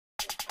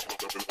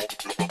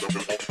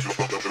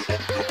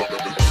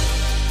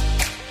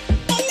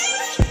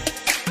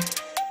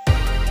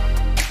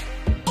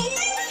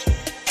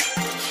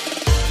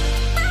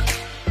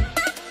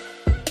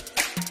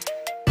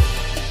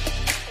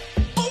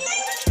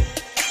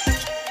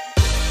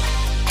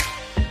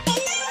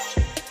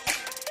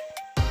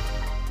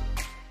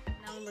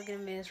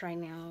Right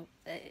now,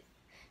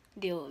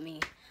 deal with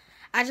me.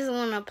 I just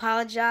want to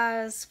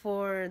apologize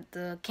for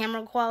the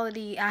camera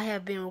quality. I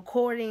have been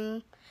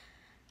recording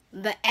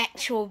the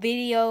actual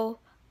video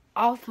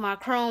off my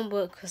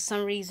Chromebook. For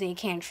some reason it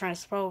can't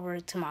transfer over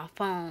to my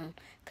phone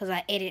because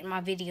I edit my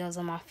videos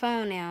on my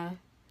phone now.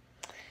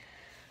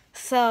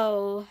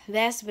 So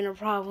that's been a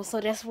problem.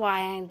 So that's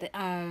why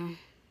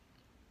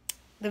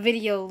the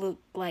video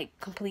looked like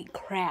complete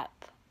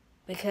crap,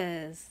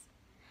 because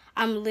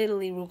I'm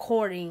literally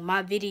recording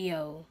my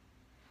video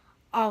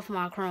off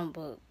my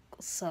Chromebook.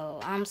 So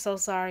I'm so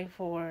sorry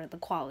for the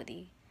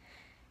quality.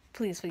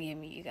 Please forgive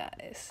me, you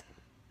guys.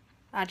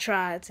 I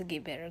tried to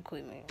get better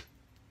equipment.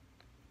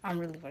 I'm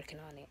really working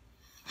on it.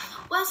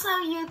 What's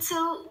up,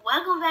 YouTube?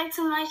 Welcome back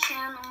to my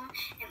channel.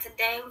 And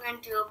today we're going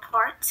to do a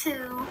part 2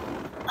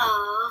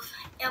 of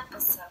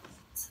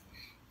episodes.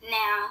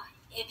 Now,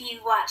 if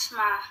you watched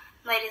my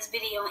latest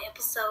video on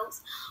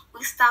episodes,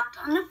 we stopped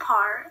on the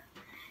part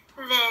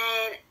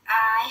that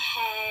I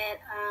had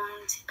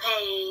to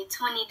pay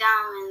 20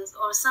 diamonds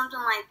or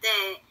something like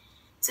that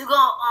to go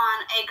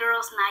on a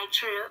girls' night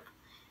trip.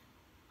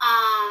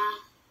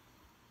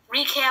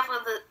 Recap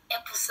of the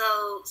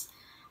episodes.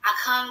 I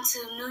come to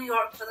New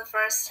York for the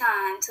first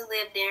time to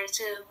live there,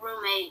 to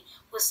roommate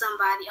with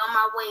somebody. On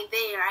my way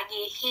there, I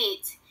get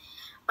hit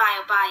by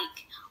a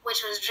bike,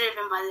 which was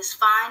driven by this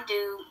fine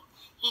dude.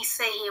 He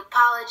said he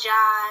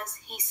apologized.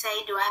 He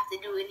said, "Do I have to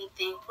do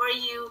anything for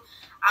you?"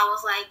 I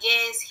was like,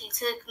 yes. He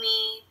took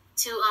me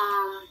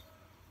around,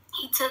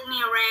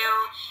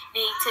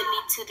 and he took me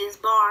to this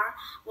bar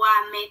where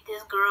I met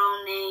this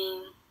girl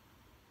named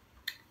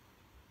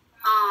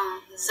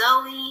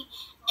Zoe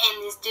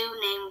and this dude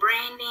named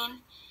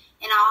Brandon.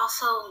 And I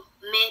also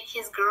met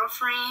his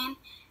girlfriend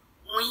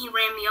when he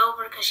ran me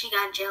over because she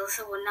got jealous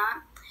and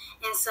whatnot.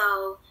 And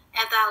so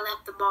after I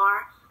left the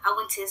bar, I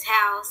went to his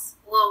house.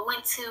 Well,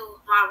 went to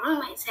my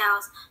roommate's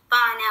house,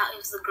 find out it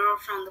was the girl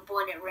from the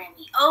boy that ran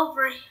me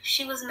over.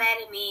 She was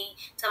mad at me,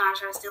 telling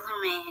me I was still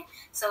her man.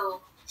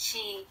 So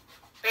she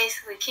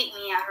basically kicked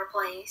me out of her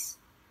place.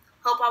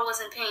 Hope I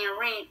wasn't paying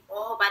rent,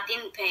 or hope I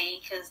didn't pay,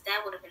 because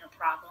that would have been a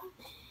problem.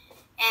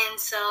 And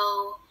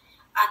so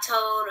I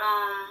told,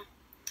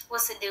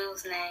 what's the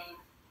dude's name?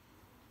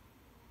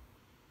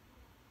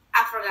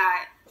 I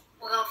forgot.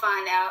 We're going to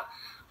find out.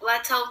 Well, I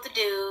told the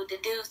dude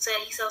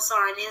said he's so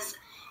sorry his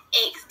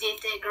ex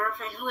did that,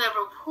 girlfriend,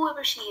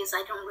 whoever she is,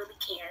 I don't really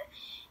care.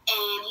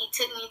 And he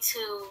took me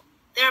to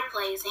their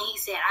place, and he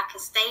said I could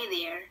stay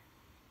there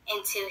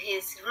until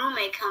his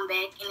roommate come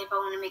back, and if I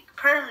want to make it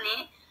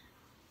permanent,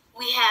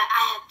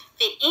 I have to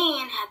fit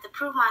in, have to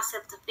prove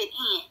myself to fit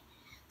in.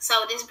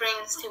 So this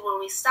brings us to where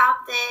we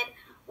stopped at,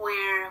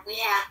 where we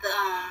have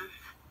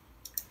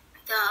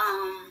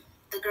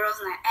the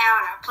girls' night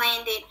out. I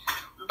planned it,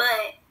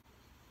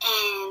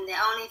 and the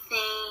only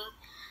thing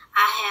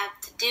I have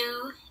to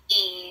do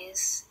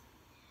is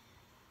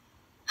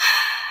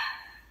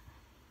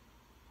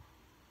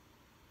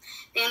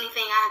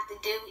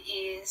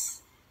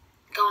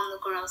go on the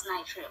girls'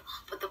 night trip.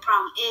 But the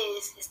problem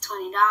is, it's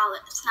 $20.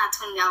 It's not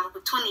 $20,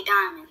 but 20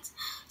 diamonds.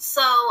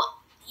 So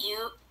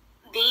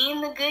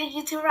being the good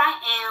YouTuber I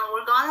am,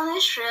 we're going on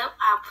this trip.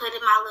 I put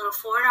in my little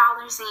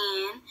 $4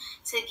 in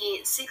to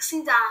get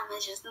 60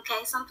 diamonds just in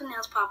case something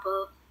else pop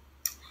up.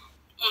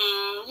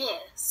 And yeah,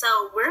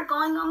 so we're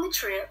going on the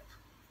trip.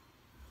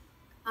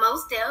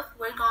 Most def,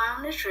 we're going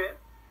on the trip.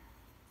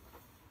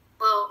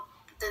 Well,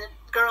 the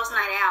girls'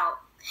 night out.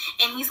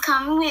 And he's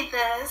coming with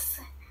us.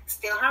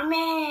 Still her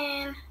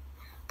man.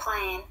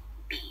 Plan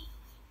B.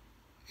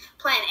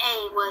 Plan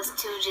A was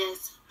to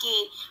just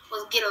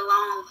get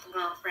along with the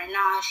girlfriend.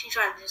 Nah, she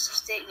tried to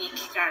disrespect me and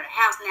kick her out of the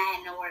house, and I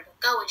had nowhere to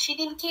go, and she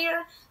didn't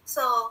care.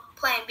 So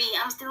plan B,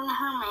 I'm still with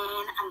her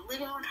man. I'm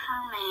living with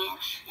her man,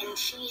 and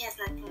she has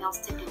nothing else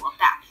to do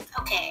about it.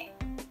 Okay.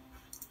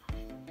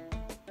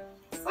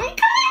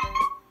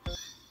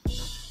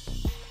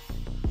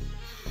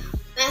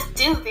 Let's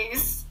do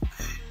this.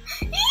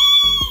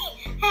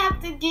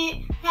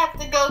 Have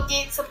to go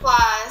get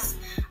supplies.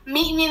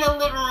 Meet me in the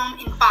living room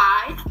in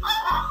 5.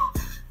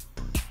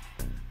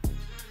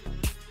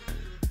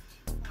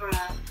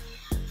 Bruh.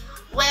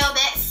 Well,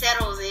 that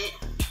settles it.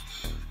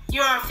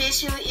 You're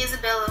officially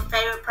Isabella's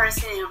favorite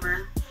person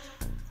ever.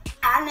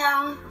 I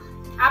know.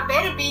 I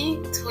better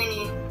be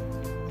 20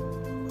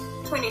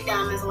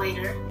 diamonds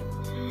later.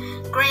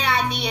 Great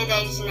idea,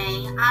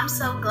 Dejanae. I'm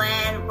so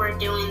glad we're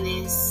doing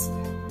this.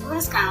 Oh,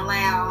 it's kind of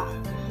loud.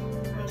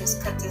 I'll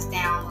just cut this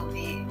down a little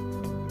bit.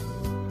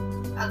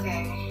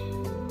 Okay.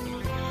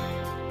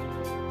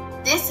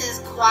 This is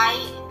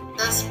quite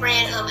the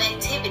spread of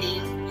activity.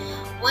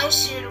 What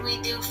should we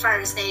do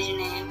first,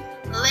 Dejanae?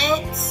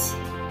 Let's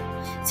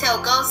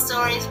tell ghost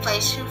stories, play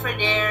shoot for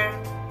dare,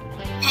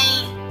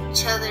 paint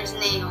each other's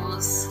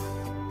nails.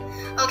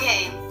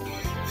 Okay.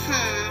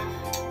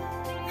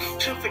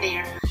 Truth or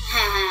dare?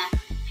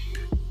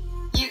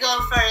 You go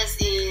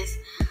first. Is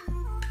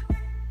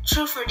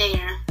truth or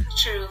dare?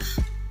 Truth.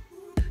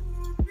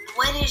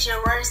 What is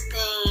your worst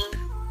thing?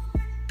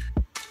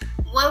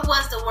 What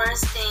was the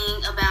worst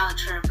thing about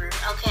Trevor?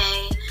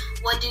 Okay.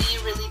 What do you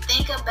really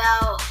think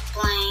about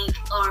blank?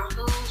 Or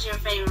who's your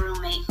favorite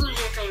roommate? Who's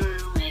your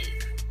favorite roommate?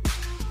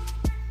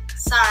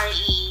 Sorry,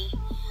 E.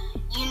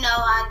 You know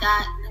I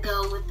got to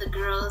go with the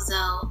girls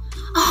though.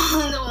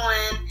 On the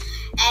one.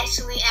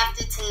 Actually,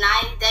 after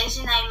tonight,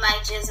 Dejanay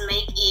might just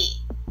make it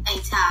a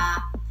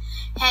tie.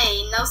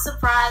 Hey, no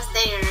surprise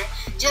there.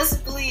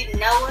 Just believe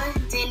Noah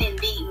didn't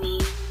beat me.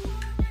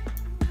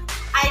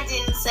 I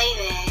didn't say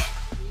that.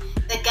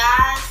 The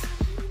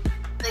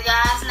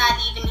guy's not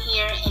even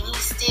here, and he's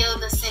still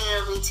the center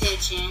of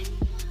attention.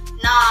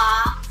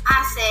 Nah,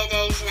 I said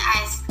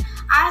Dejanay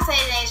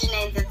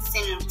the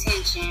center of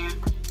attention.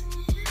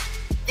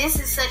 This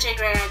is such a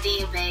great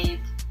idea, babe.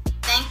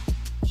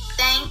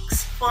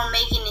 Thanks for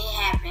making it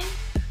happen.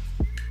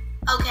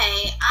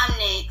 Okay, I'm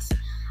next.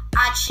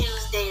 I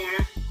choose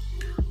dare.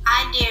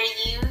 I dare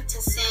you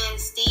to send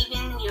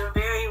Steven your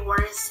very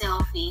worst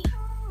selfie.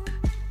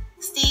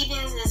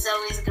 Steven's is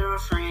Zoe's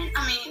girlfriend.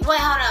 Wait,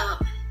 hold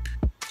up.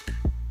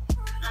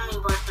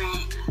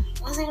 Boyfriend.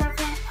 Was it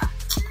girlfriend? I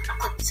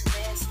clicked too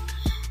fast.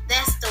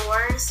 That's the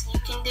worst you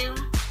can do?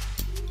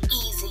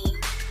 Easy.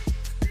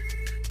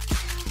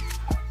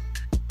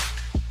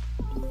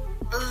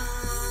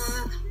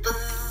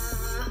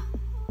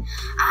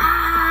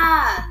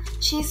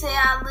 She said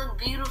I look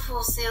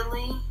beautiful,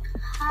 silly.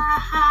 Ha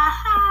ha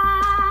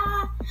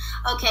ha.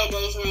 Okay,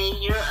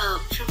 Dejanay, you're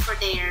up. Truth or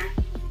dare?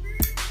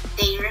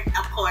 Dare,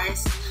 of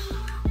course.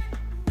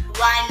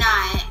 Why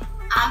not?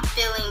 I'm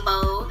feeling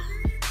bold.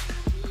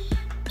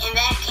 In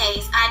that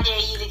case, I dare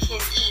you to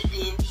kiss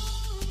Ethan.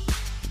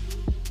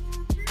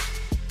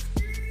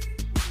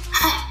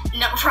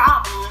 No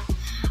problem.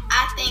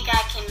 I think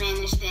I can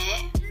manage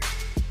that.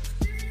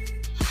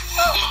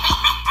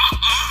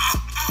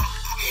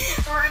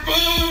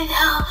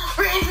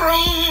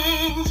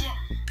 Revenge!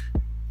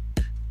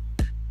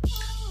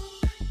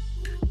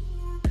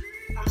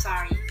 I'm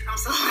sorry.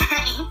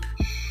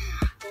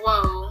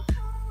 Whoa.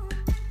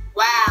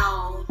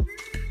 Wow.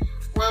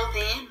 Well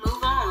then,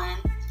 move on.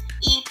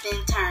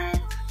 Ethan turn.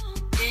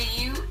 Do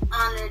you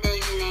honor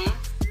Dejanay?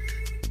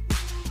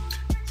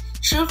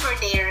 Truth or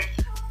dare,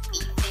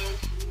 Ethan?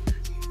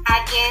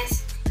 I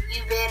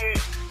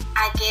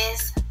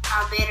guess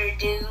I better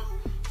do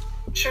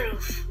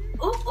truth.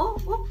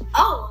 Ooh.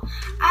 Oh,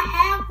 I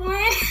have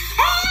one.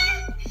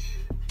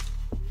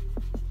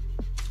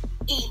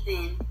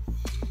 Ethan.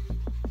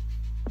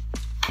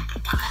 I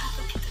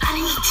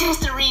didn't get a chance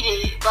to read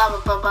it. Blah,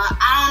 blah, blah, blah.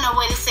 I don't know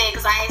what it said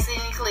because I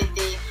accidentally clicked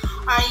it.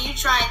 Are you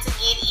trying to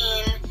get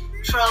in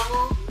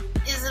trouble,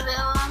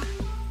 Isabella?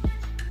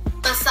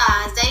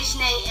 Besides,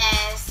 Dejanay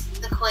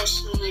asked the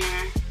question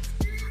here.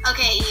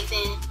 Okay,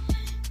 Ethan.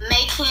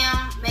 Make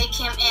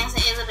him answer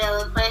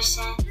Isabella's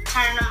question.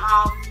 Turn him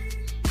off.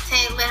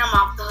 Let him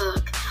off the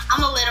hook.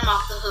 I'm gonna let him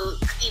off the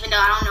hook, even though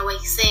I don't know what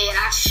he said.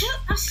 I should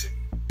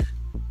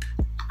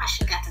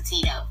got the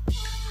tea though.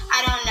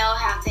 I don't know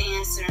how to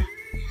answer.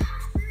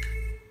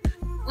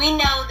 We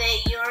know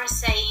that you'll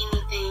say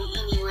anything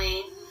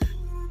anyway.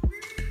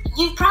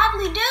 You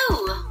probably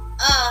do.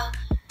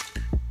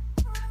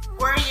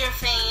 We're your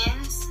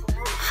fans.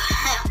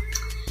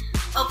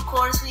 Of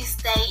course, we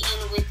stay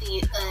in with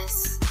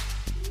us.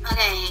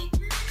 Okay.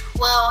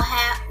 Well,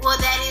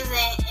 that is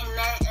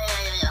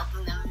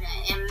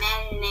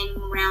imaginating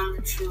around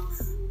the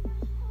truth.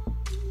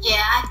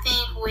 Yeah, I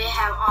think we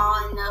have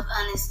all enough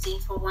honesty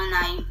for one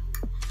night.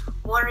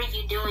 What are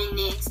you doing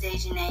next,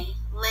 Dejanay?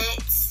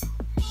 Let's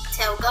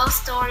tell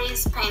ghost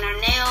stories, paint our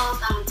nails.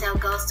 I'm gonna tell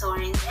ghost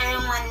stories.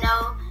 Everyone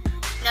know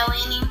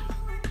any?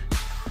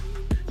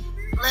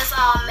 Let's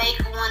all make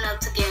one up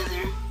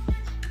together.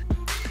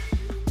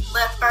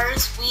 But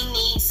first, we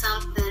need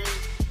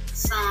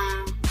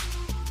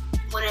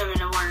whatever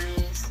the word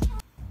is.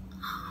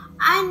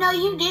 I know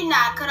you did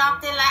not cut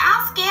off there like,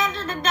 I'm scared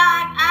of the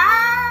dark.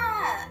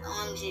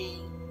 OMG.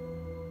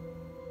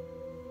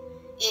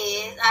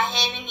 I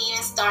haven't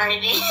even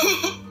started it.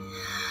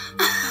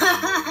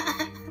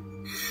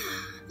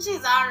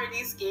 She's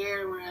already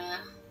scared, bruh.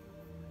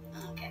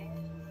 Okay.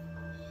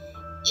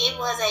 It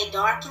was a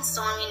dark and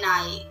stormy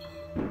night.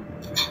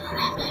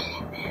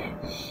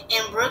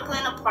 In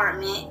Brooklyn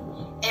apartment,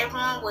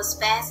 everyone was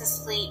fast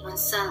asleep when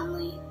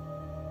suddenly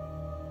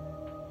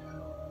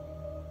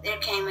there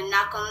came a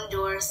knock on the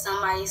door.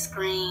 Somebody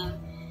screamed.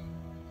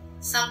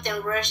 Something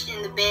rushed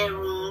in the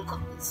bedroom.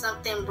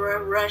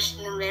 Rushed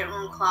in the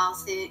bedroom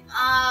closet.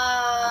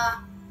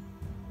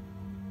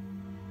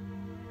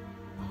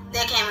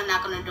 There came a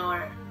knock on the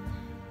door.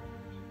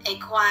 A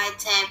quiet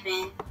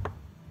tapping.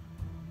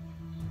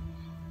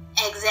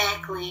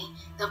 Exactly.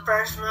 The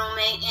first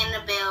roommate,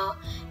 Annabelle,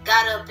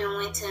 got up and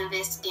went to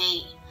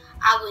investigate.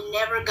 I would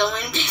never go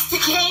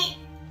investigate.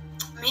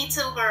 Me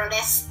too, girl.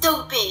 That's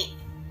stupid.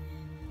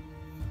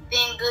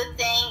 Then good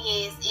thing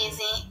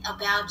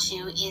about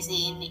you is it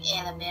in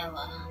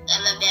Annabella?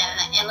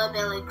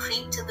 Annabella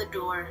creeped to the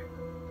door.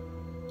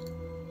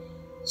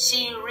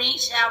 She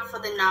reached out for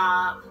the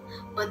knob,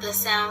 but the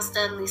sound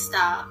suddenly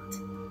stopped.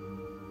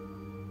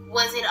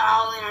 Was it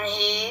all in her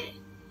head?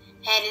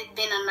 Had it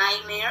been a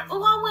nightmare?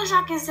 Oh, I wish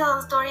I could tell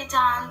a story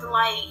time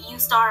like you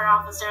started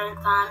off a certain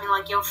time and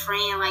like your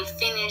friend like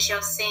finish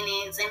your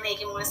sentence and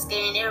make it more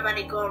scary and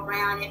everybody go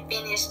around and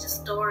finish the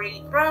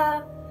story.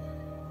 Bruh,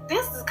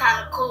 this is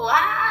kind of cool.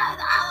 I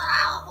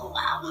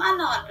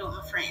know how to do it with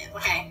my friends,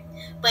 okay?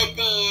 But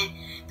then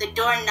the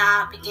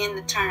doorknob began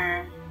to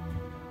turn.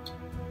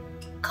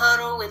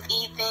 Cuddle with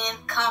Ethan,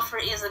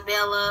 comfort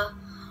Isabella,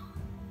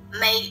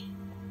 make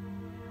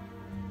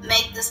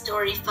the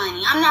story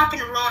funny. I'm not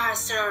gonna ruin her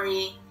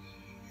story.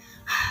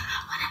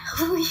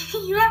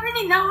 You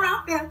already know where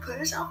I'm gonna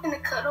push. I'm gonna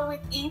cuddle with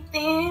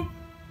Ethan.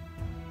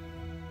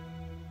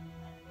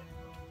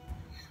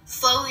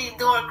 Slowly the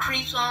door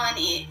creeps on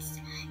its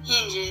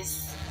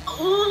hinges.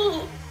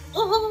 Ooh,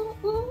 ooh,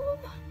 ooh.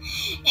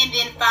 And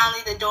then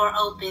finally the door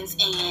opens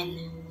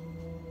and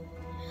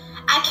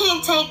I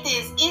can't take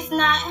this. It's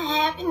not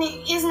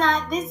happening. This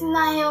is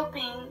not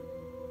helping.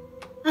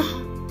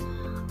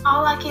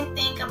 All I can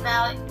think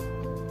about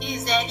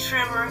is that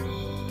Trevor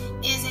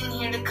isn't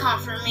here to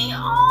comfort me.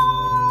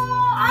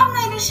 Oh,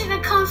 I maybe should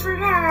have comforted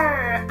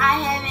her. I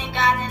haven't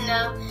gotten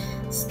enough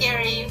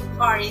scary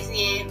parties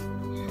yet.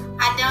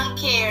 I don't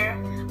care.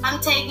 I'm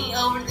taking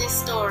over this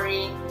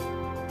story.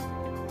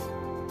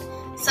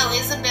 So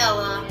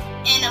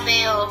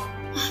Annabelle.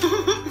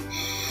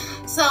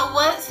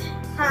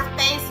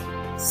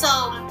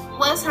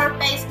 Was her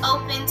face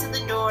open to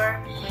the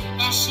door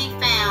and she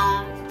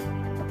found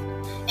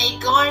a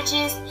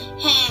gorgeous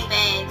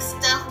handbag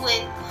stuffed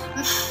with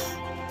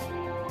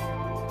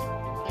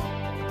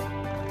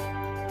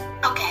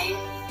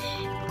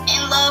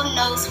and love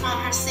notes from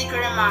her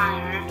secret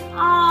admirer.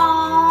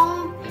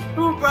 Aww,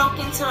 who broke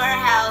into her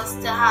house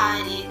to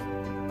hide it.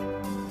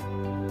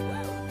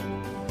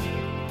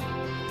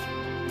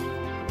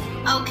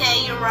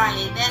 Okay, you're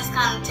right. That's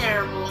kind of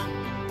terrible.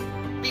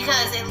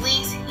 Because at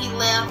least he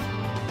left.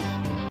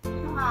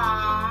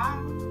 Aww.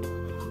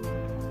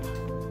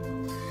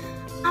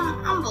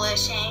 I'm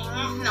blushing.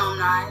 No, I'm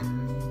not.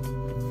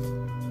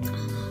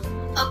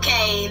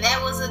 Okay,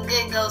 that was a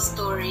good ghost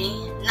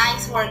story.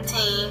 Nice work,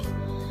 team.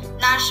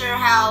 Not sure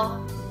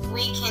how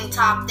we can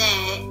top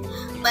that,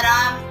 but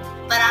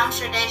I'm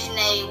sure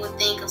Dejanae would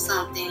think of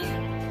something.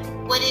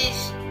 What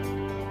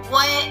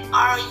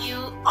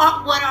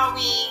are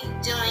we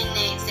doing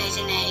next,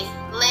 Dejanae?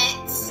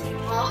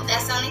 Well,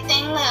 that's the only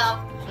thing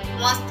left.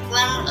 Once the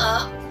glamour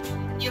up,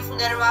 you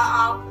forget about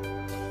all.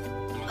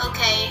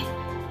 Okay,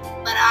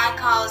 but I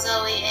call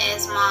Zoe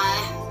as my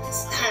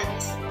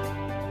nurse.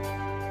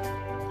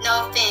 No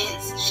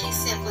offense, she's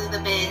simply the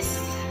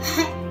best.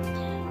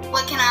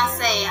 What can I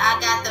say? I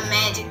got the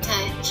magic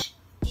touch.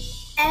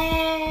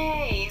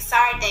 Hey,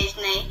 sorry,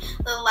 Dejanae.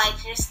 Look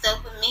like you're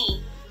stuck with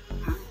me.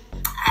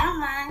 I don't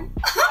mind.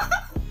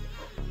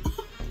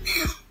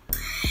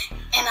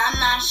 And I'm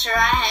not sure I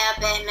have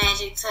that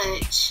magic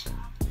touch.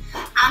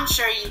 I'm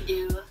sure you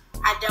do.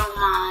 I don't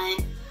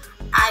mind.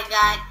 I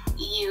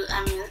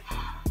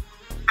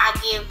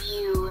give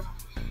you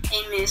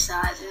a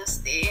massage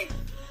instead.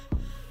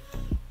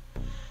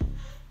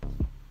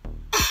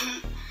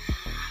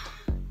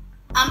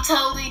 I'm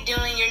totally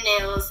doing your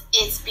nails.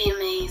 It's be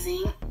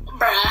amazing.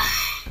 Bruh.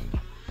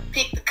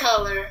 Pick the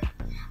color.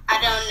 I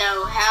don't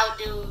know. How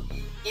do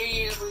you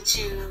usually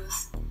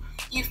choose?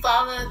 You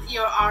follow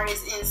your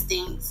artist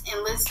instincts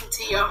and listen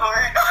to your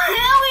heart.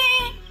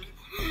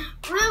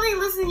 Really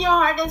listen to your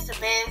heart. That's the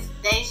best.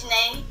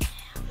 Dejanae,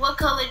 what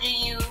color do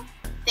you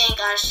think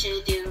I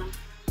should do?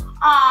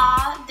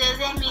 Aw, does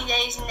that mean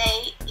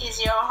Dejanae is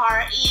your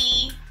heart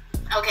E?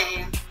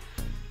 Okay.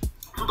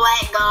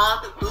 Black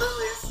dog, blue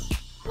is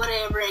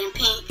whatever, and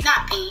pink,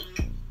 not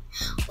pink.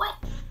 What?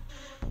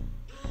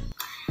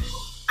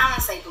 I'm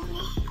gonna say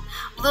blue.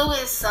 Blue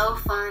is so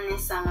fun and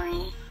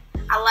summery.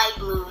 I like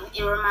blue.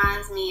 It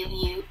reminds me of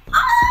you.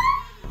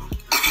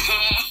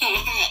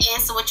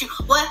 Answer what you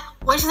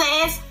you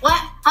say? Answer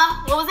what?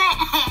 Huh? What was that?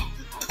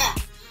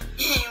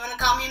 You wanna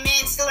call me a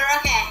man stealer?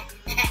 Okay.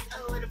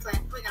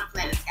 We're gonna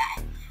play this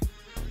guy.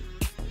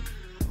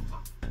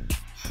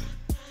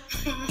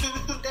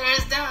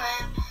 There's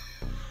done,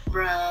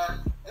 bruh.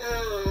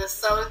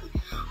 So,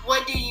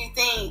 what do you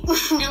think? Do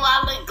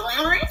I look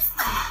glamorous?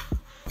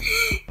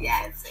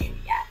 Yes.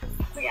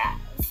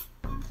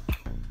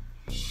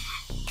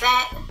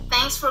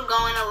 Thanks for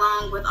going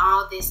along with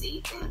all this,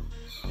 Ethan.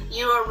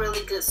 You are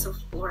really good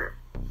support.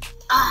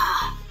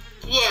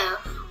 Yeah.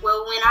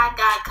 Well, when I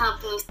got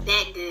company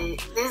that good,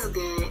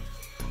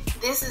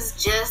 this is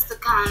just the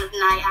kind of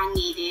night I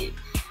needed.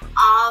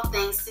 All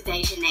thanks to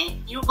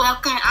Dejanae. You're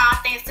welcome. All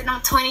thanks to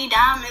them 20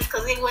 diamonds,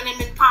 because it wouldn't have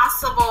been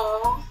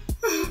possible.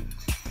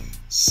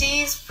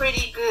 She's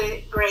pretty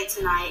great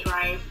tonight,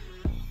 right?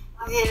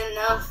 I did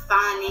enough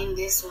finding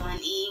this one,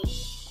 E.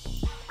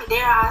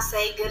 Dare I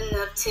say good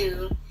enough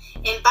too.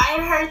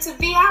 Invited her to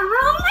be our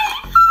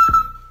roommate.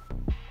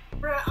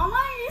 Bro, oh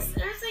my, you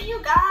seriously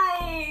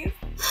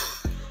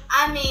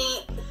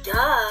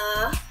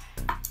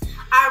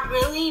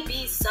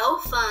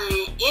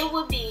It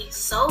would be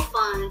so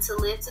fun to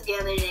live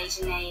together,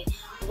 Dejanay.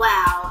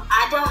 Wow,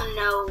 I don't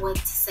know what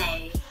to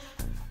say.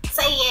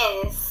 Say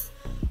yes.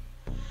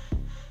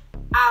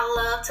 I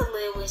love to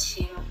live with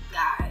you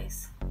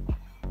guys.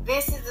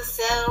 This is the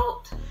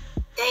settled.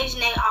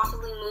 Dejanay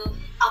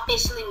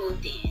officially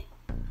moved in.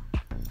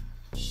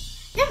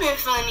 It'd been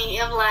funny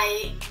if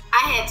I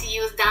had to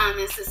use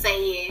diamonds to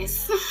say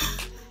yes.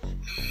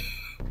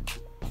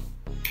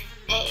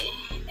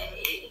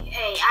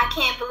 Hey, I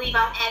can't believe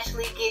I'm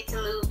actually get to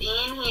move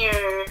in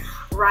here,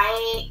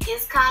 right?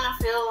 It's kind of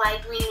feel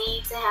like we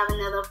need to have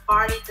another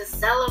party to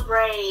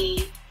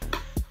celebrate.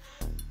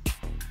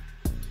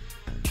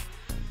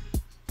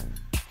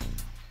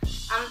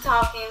 I'm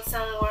talking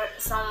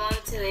someone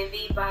to a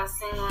V-Box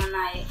single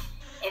night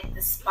at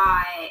the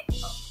spot.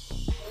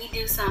 We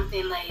do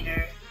something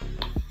later.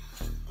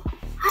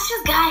 I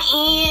just got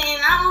in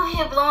and I'm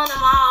here blowing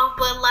them off,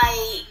 but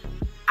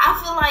I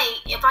feel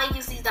like if I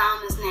use these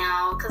diamonds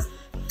now, because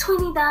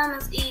 20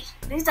 diamonds each,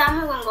 these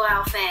diamonds gonna go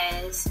out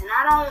fast, and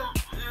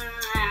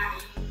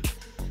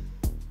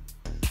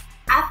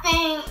I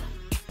think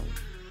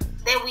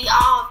that we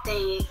all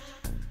think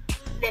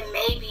that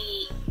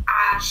maybe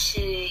I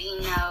should,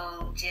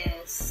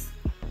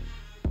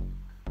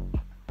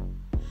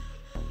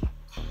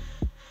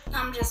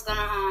 I'm just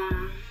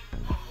gonna,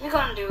 we're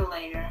gonna do it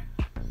later.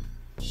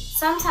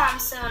 Sometime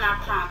soon, I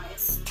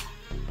promise.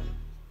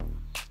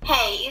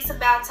 Hey, it's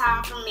about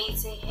time for me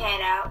to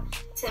head out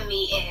to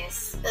meet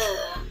S.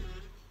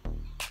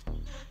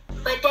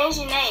 But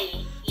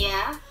Dejanay,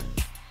 yeah?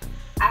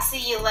 I'll see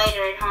you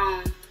later at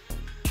home.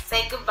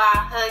 Say goodbye,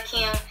 hug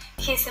him,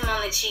 kiss him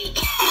on the cheek.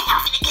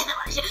 I'm finna kiss him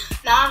on the cheek.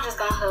 No, I'm just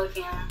gonna hug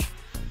him.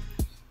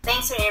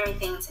 Thanks for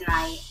everything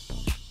tonight.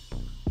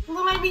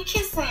 Look like we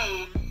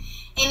kissing.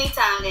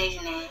 Anytime,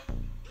 Dejanay.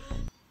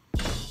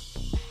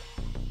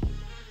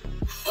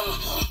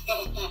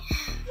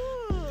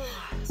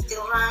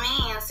 Still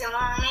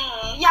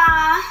learning.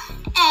 Yeah.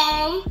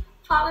 Hey.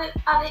 Pop it.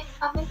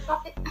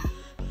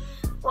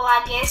 Well,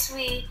 I guess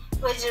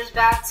we're just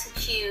about to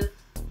cue.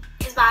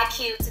 It's my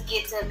cue to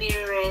get to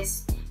beauty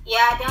rest.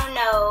 Yeah, I don't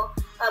know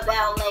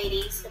about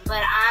ladies,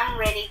 but I'm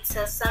ready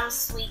to some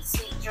sweet,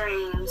 sweet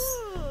dreams.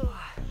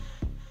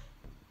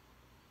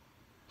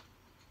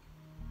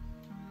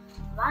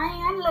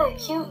 I look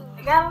cute.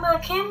 I got a little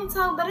camel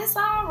toe, but it's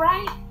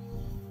alright.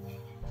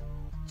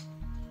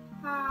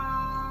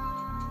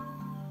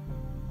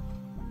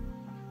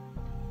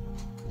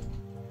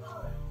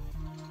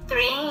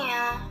 3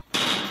 a.m.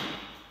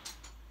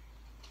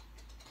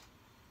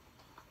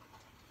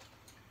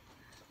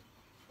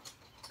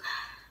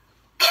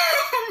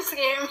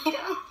 Scared me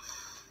though.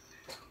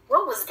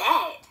 What was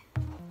that?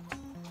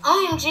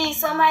 OMG,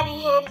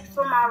 somebody headed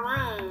for my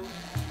room.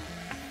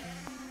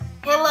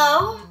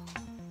 Hello?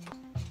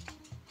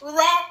 Who's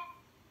that?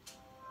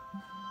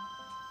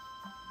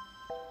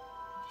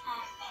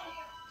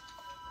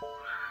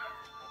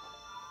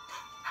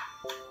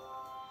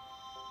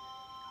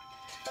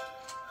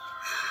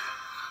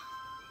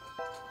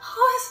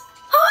 Who is this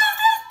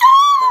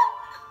dog?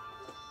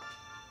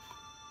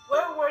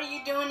 What were you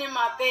doing in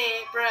my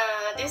bed,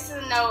 bruh? This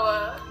is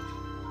Noah.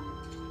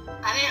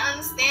 I didn't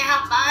understand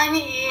how fine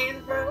he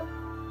is, bro.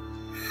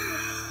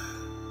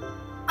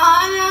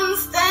 I don't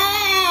understand.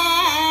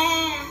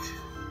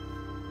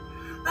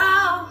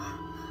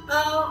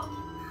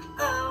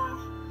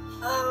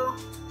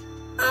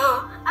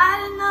 I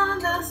didn't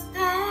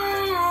understand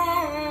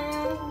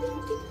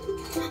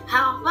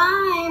how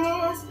fine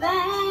this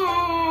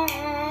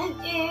man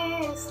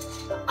is.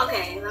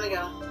 Okay, let me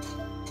go.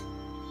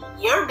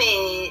 Your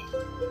bed.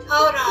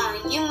 Hold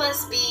on, you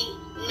must be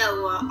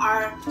Noah,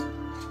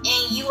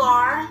 and you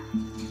are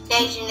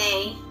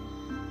Dejanay,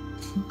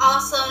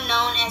 also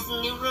known as the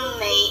new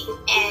roommate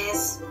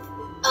as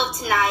of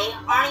tonight.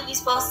 Aren't you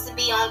supposed to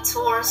be on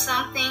tour or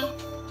something?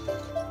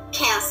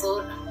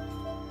 Canceled.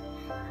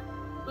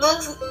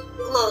 Look,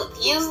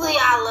 usually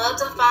I love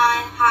to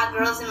find hot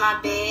girls in my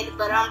bed,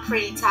 but I'm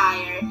pretty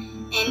tired,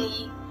 and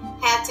you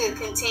have to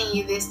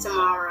continue this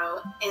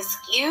tomorrow.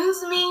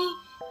 Excuse me?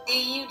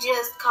 Did you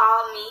just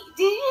call me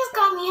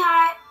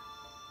hot?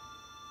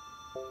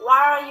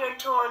 Why are your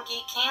tour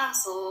get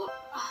canceled?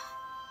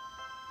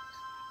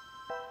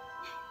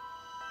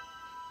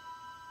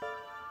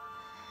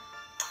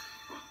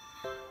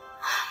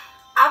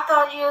 I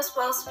thought you were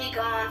supposed to be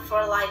gone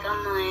for like a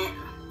month.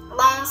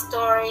 Long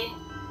story,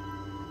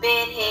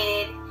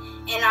 bedhead,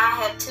 and I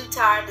have too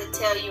tired to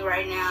tell you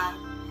right now.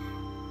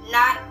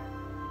 Not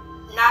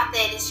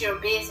that it's your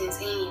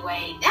business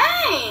anyway.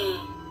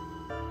 Dang!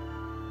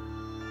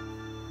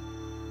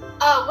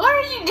 What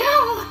are you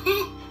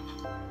doing?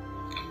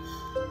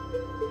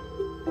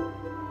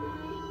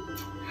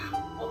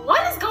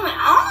 What is going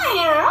on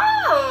here?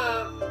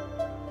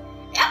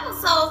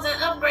 Episodes are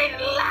upgraded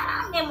a lot.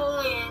 I remember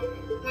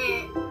when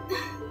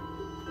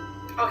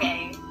okay.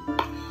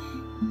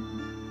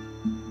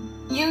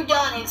 You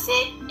don't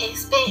expect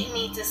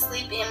me to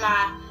sleep in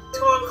my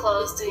tour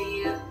clothes, do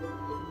you?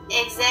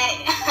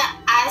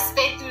 I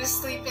expect you to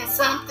sleep in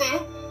something.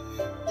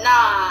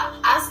 Nah,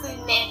 I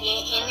sleep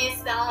naked and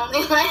it's the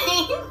only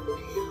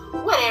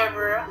way.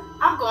 Whatever.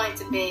 I'm going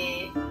to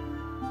bed.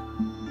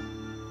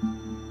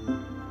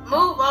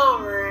 Move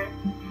over,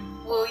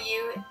 will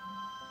you?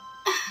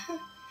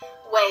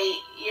 Wait,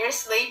 you're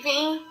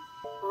sleeping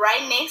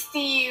right next to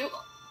you?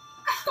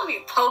 I'll be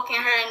poking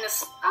her in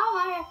the...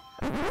 Oh,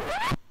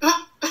 my.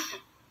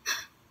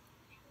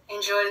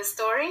 Enjoy the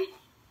story?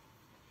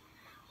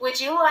 Would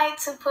you like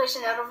to push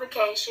a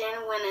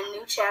notification when a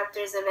new chapter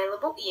is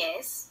available?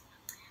 Yes.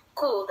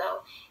 Cool,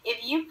 though.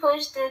 If you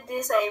push the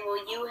disable,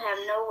 you have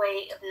no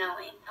way of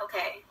knowing.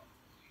 Okay.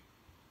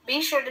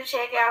 Be sure to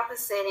check out the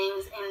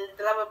settings and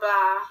blah, blah,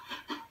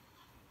 blah.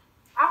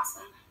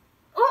 Awesome.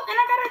 Oh, and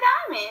I got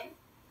a diamond.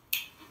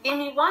 Give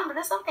me one, but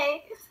it's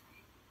okay.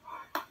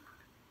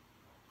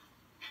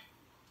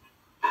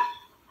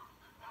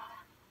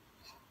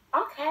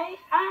 Okay,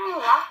 I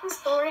locked the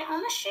story on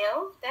the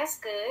shelf. That's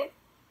good.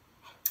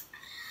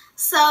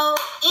 So,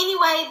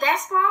 anyway,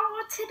 that's all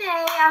for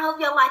today. I hope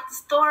y'all liked the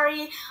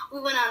story. We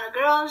went on a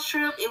girls'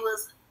 trip. It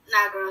was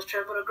not a girls'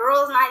 trip, but a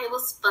girls' night. It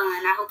was fun.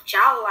 I hope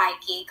y'all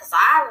like it, because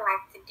I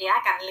liked it. I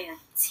got a little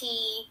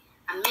tea.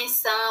 I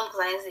missed some because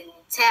I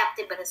accidentally tapped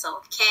it, but it's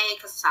okay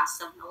because I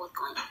still know what's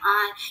going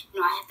on. You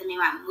know, I have to make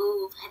my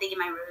move. I have to get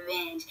my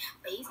revenge.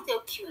 But he's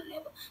still cute and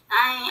everything.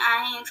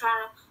 I ain't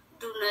trying to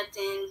do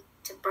nothing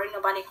to break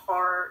nobody's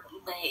heart,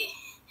 but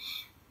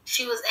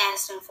she was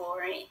asking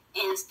for it,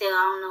 and still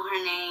I don't know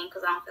her name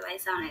because I don't feel like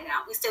sounding it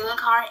out. We still gonna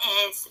call her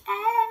S.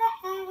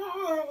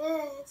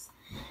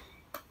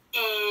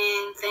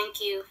 And thank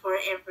you for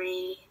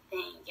everything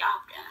y'all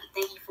have done.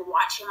 Thank you for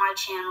watching my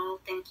channel.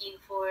 Thank you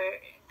for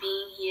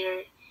being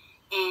here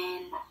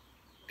and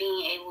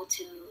being able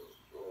to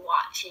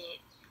watch it.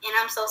 And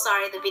I'm so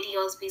sorry the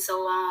videos be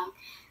so long.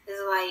 It's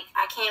like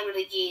I can't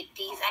really get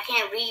these. I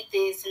can't read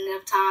this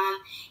enough time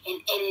and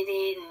edit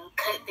it and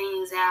cut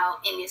things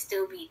out and it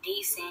still be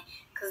decent.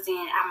 Because then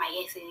I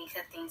might accidentally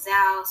cut things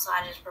out. So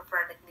I just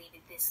prefer to leave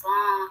it this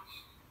long.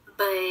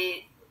 But,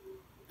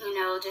 you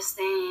know, just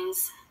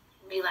things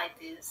be like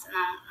this. And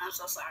I'm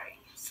so sorry.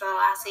 So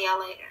I'll see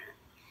y'all later.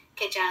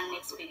 Catch y'all in the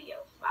next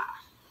video.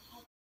 Bye.